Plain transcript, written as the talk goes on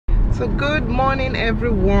So good morning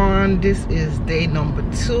everyone. This is day number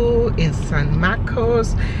 2 in San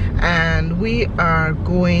Marcos and we are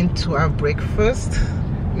going to have breakfast.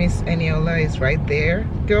 Miss Eniola is right there.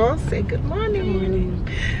 Girls, say good morning. Good morning.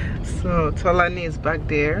 So Tolani is back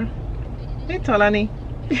there. Hey Tolani.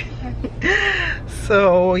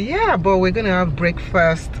 So yeah, but we're gonna have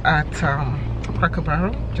breakfast at Parker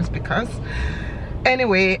Barrel just because.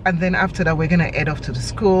 Anyway, and then after that we're gonna head off to the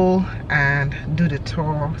school and do the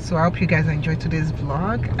tour. So I hope you guys enjoy today's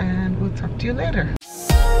vlog and we'll talk to you later.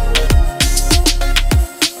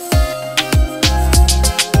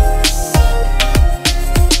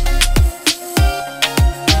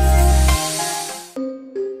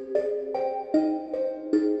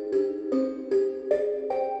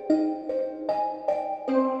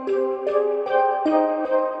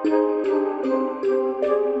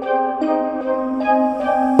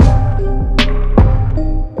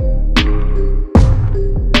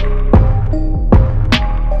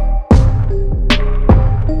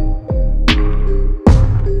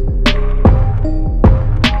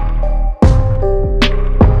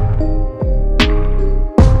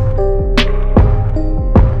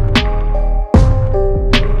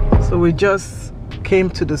 We just came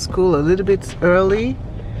to the school a little bit early,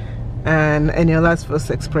 and Eniola's first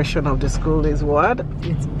expression of the school is what?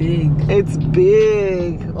 It's big. It's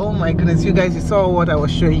big. Oh my goodness, you guys, you saw what I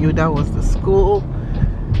was showing you. That was the school.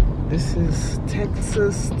 This is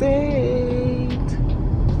Texas State.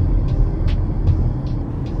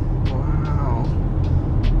 Wow.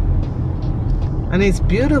 And it's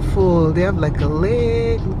beautiful. They have like a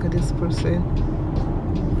lake. Look at this person.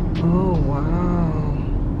 Oh wow.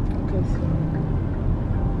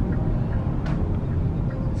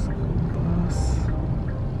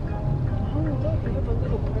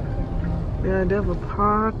 Yeah, they have a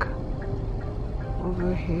park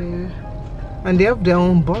over here and they have their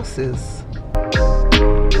own buses.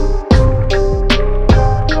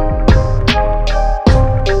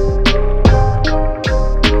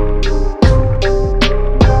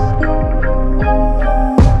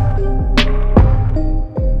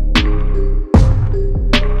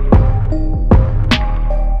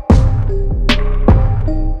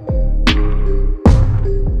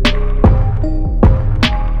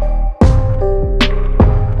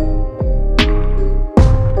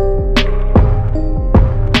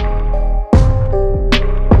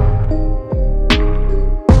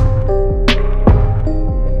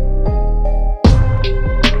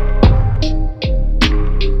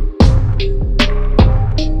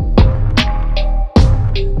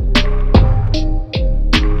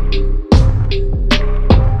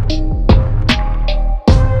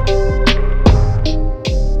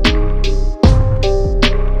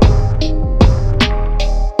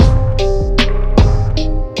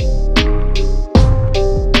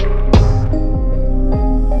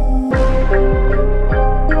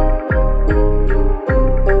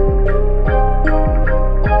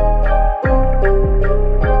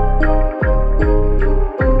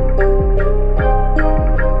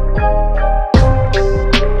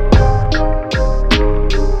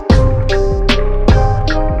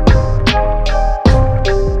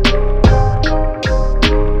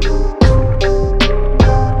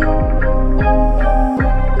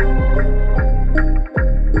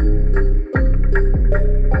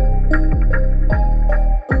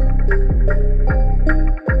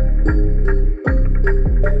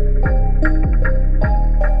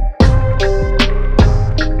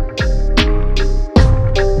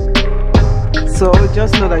 So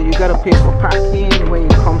just know that you gotta pay for parking when you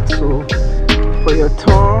come for your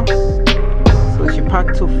tour. So she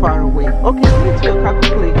parked too far away. Okay, give me to your car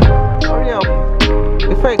quickly. Hurry up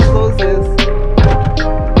before it closes.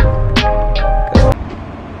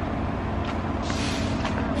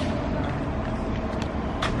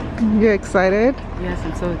 You excited? Yes,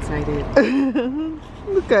 I'm so excited.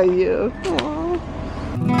 Look at you. Aww.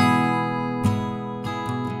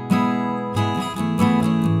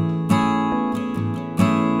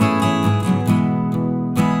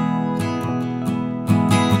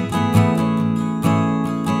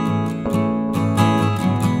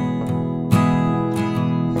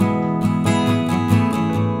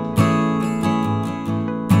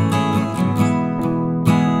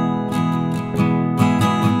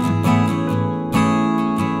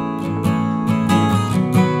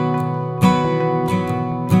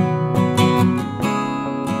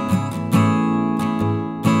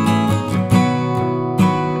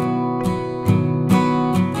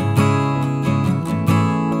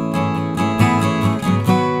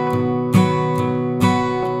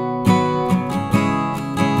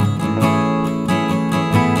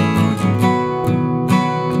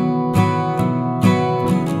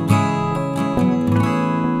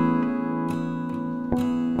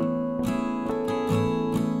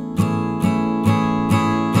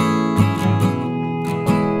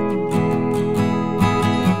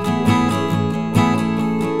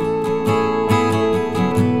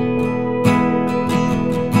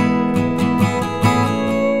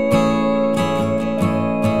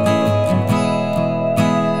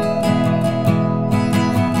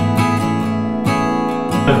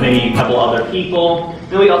 because they need a couple other people.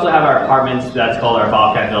 Then we also have our apartments, that's called our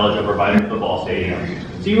Bobcat Village over by the football stadium.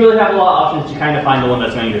 So you really have a lot of options to kind of find the one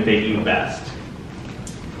that's going to fit you best.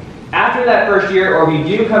 After that first year, or we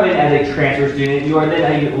do come in as a transfer student, you are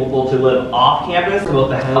then able to live off campus for both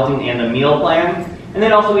the housing and the meal plans. And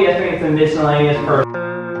then also we experience some miscellaneous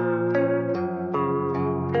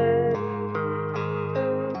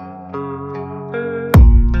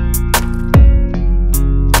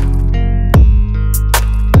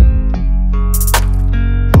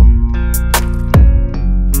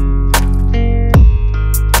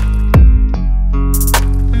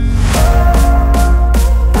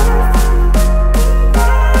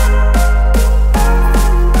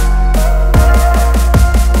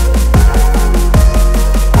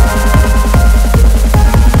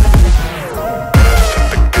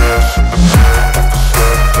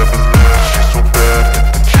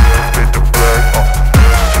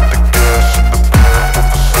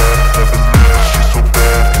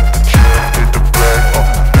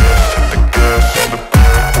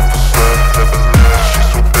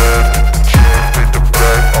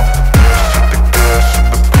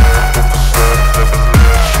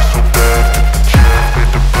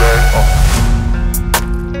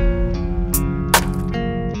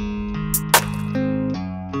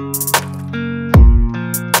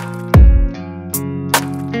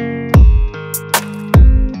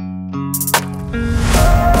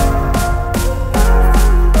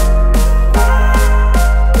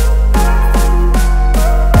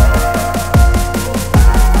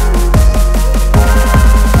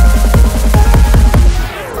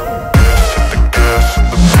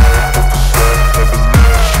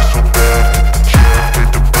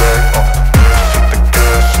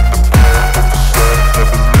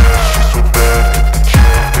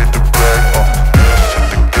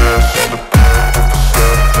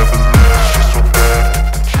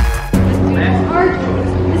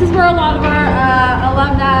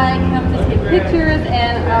pictures,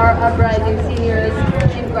 and our uprising seniors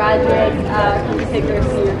and graduates come to take their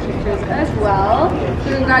senior pictures as well.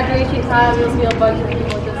 During graduation time, you'll see a bunch of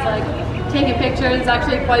people just like taking pictures. It's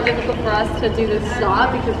actually quite difficult for us to do this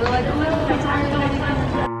stop because we're like, oh, I'm tired of it.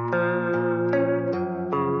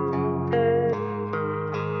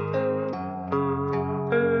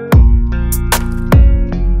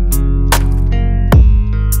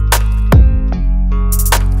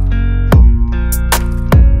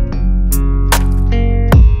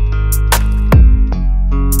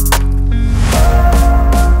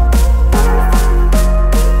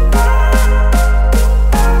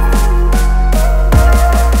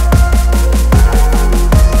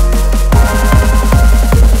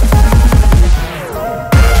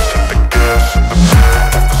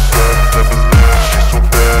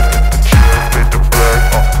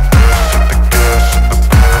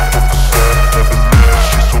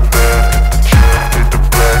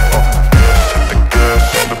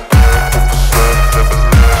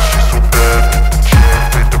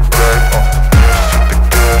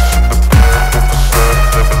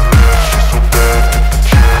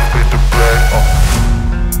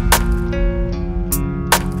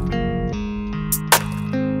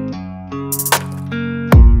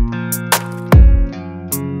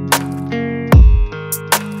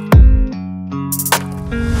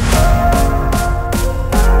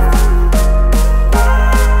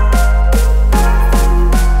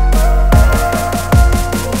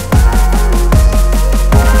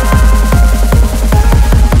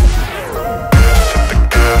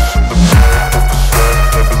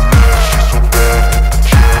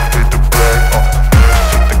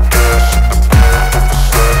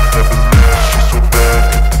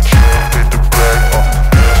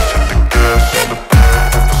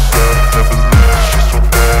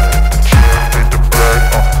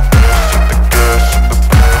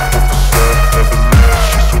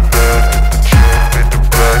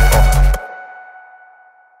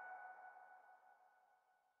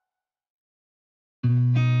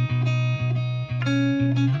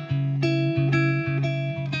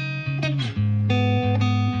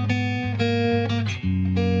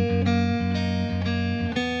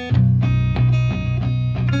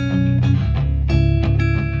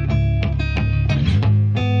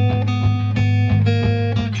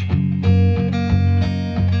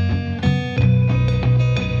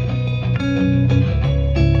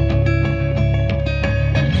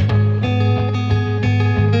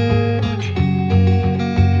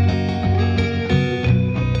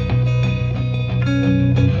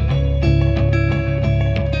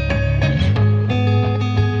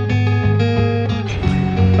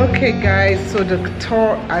 Okay guys, so the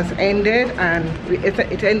tour has ended, and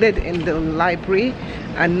it ended in the library,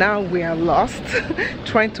 and now we are lost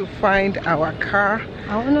trying to find our car.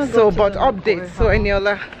 But update. So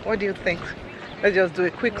Eniola, what do you think? Let's just do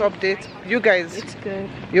a quick update. You guys, It's good.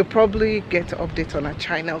 you'll probably get an update on our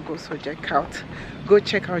channel. Go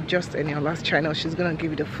check out just Eniola's channel. She's gonna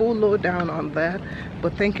give you the full lowdown on that.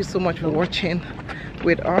 But thank you so much for watching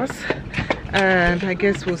with us, and I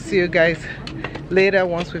guess we'll see you guys later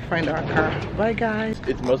once we find our car. Bye guys.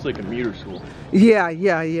 It's mostly commuter school. Yeah.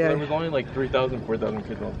 There was only like 3,000, 4,000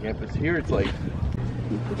 kids on campus. Here it's like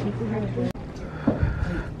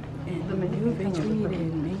The maneuver.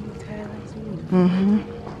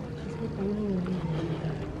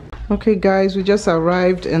 Okay guys, we just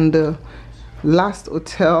arrived in the last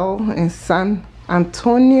hotel in San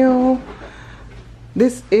Antonio.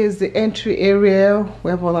 This is the entry area.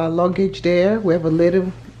 We have all our luggage there. We have a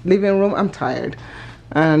little living room. I'm tired,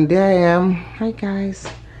 and there I am. Hi guys.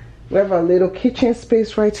 We have a little kitchen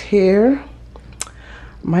space right here,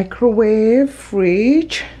 microwave,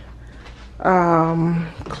 fridge,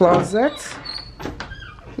 closet.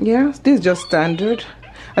 Yeah, this is just standard.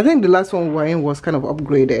 I think the last one we were in was kind of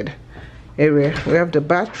upgraded area. We have the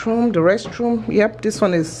bathroom, the restroom. Yep, this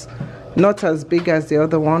one is not as big as the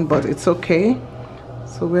other one, but it's okay.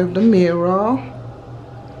 So we have the mirror,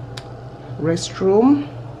 restroom.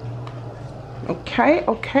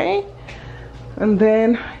 Okay. And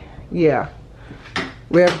then, yeah,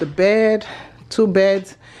 we have the bed, 2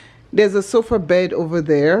 beds. There's a sofa bed over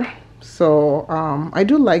there. So I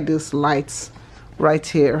do like these lights right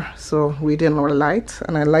here, so we didn't know light,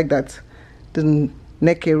 and I like that the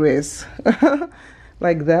neck area is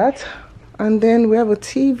like that. And then we have a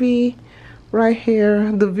TV right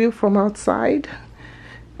here, the view from outside.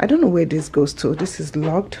 I don't know where this goes to. This is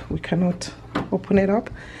locked, we cannot open it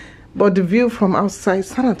up, but the view from outside,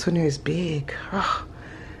 San Antonio is big.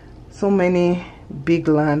 So many big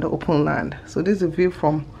land, open land. So this is a view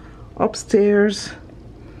from upstairs.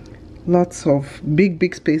 Lots of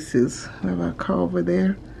big spaces. We have a car over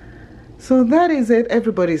there. So that is it.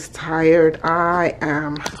 Everybody's tired. I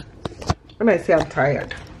am. When I say I'm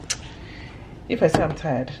tired, if I say I'm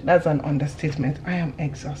tired, that's an understatement. I am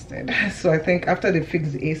exhausted. So I think after they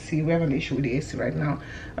fix the AC, we have an issue with the AC right now.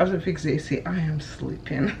 After they fix the AC, I am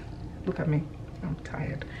sleeping. Look at me. I'm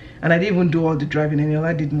tired. And I didn't even do all the driving. And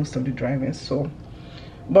I did most of the driving. So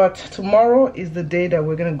but tomorrow is the day that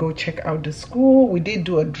we're gonna go check out the school. We did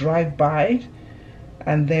do a drive-by,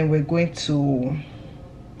 and then we're going to,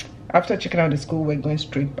 after checking out the school, we're going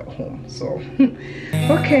straight back home. So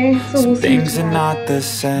okay, so we'll see. Things are not the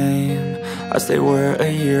same as they were a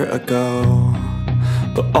year ago,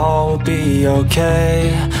 but all will be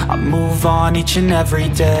okay. I move on each and every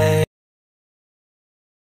day.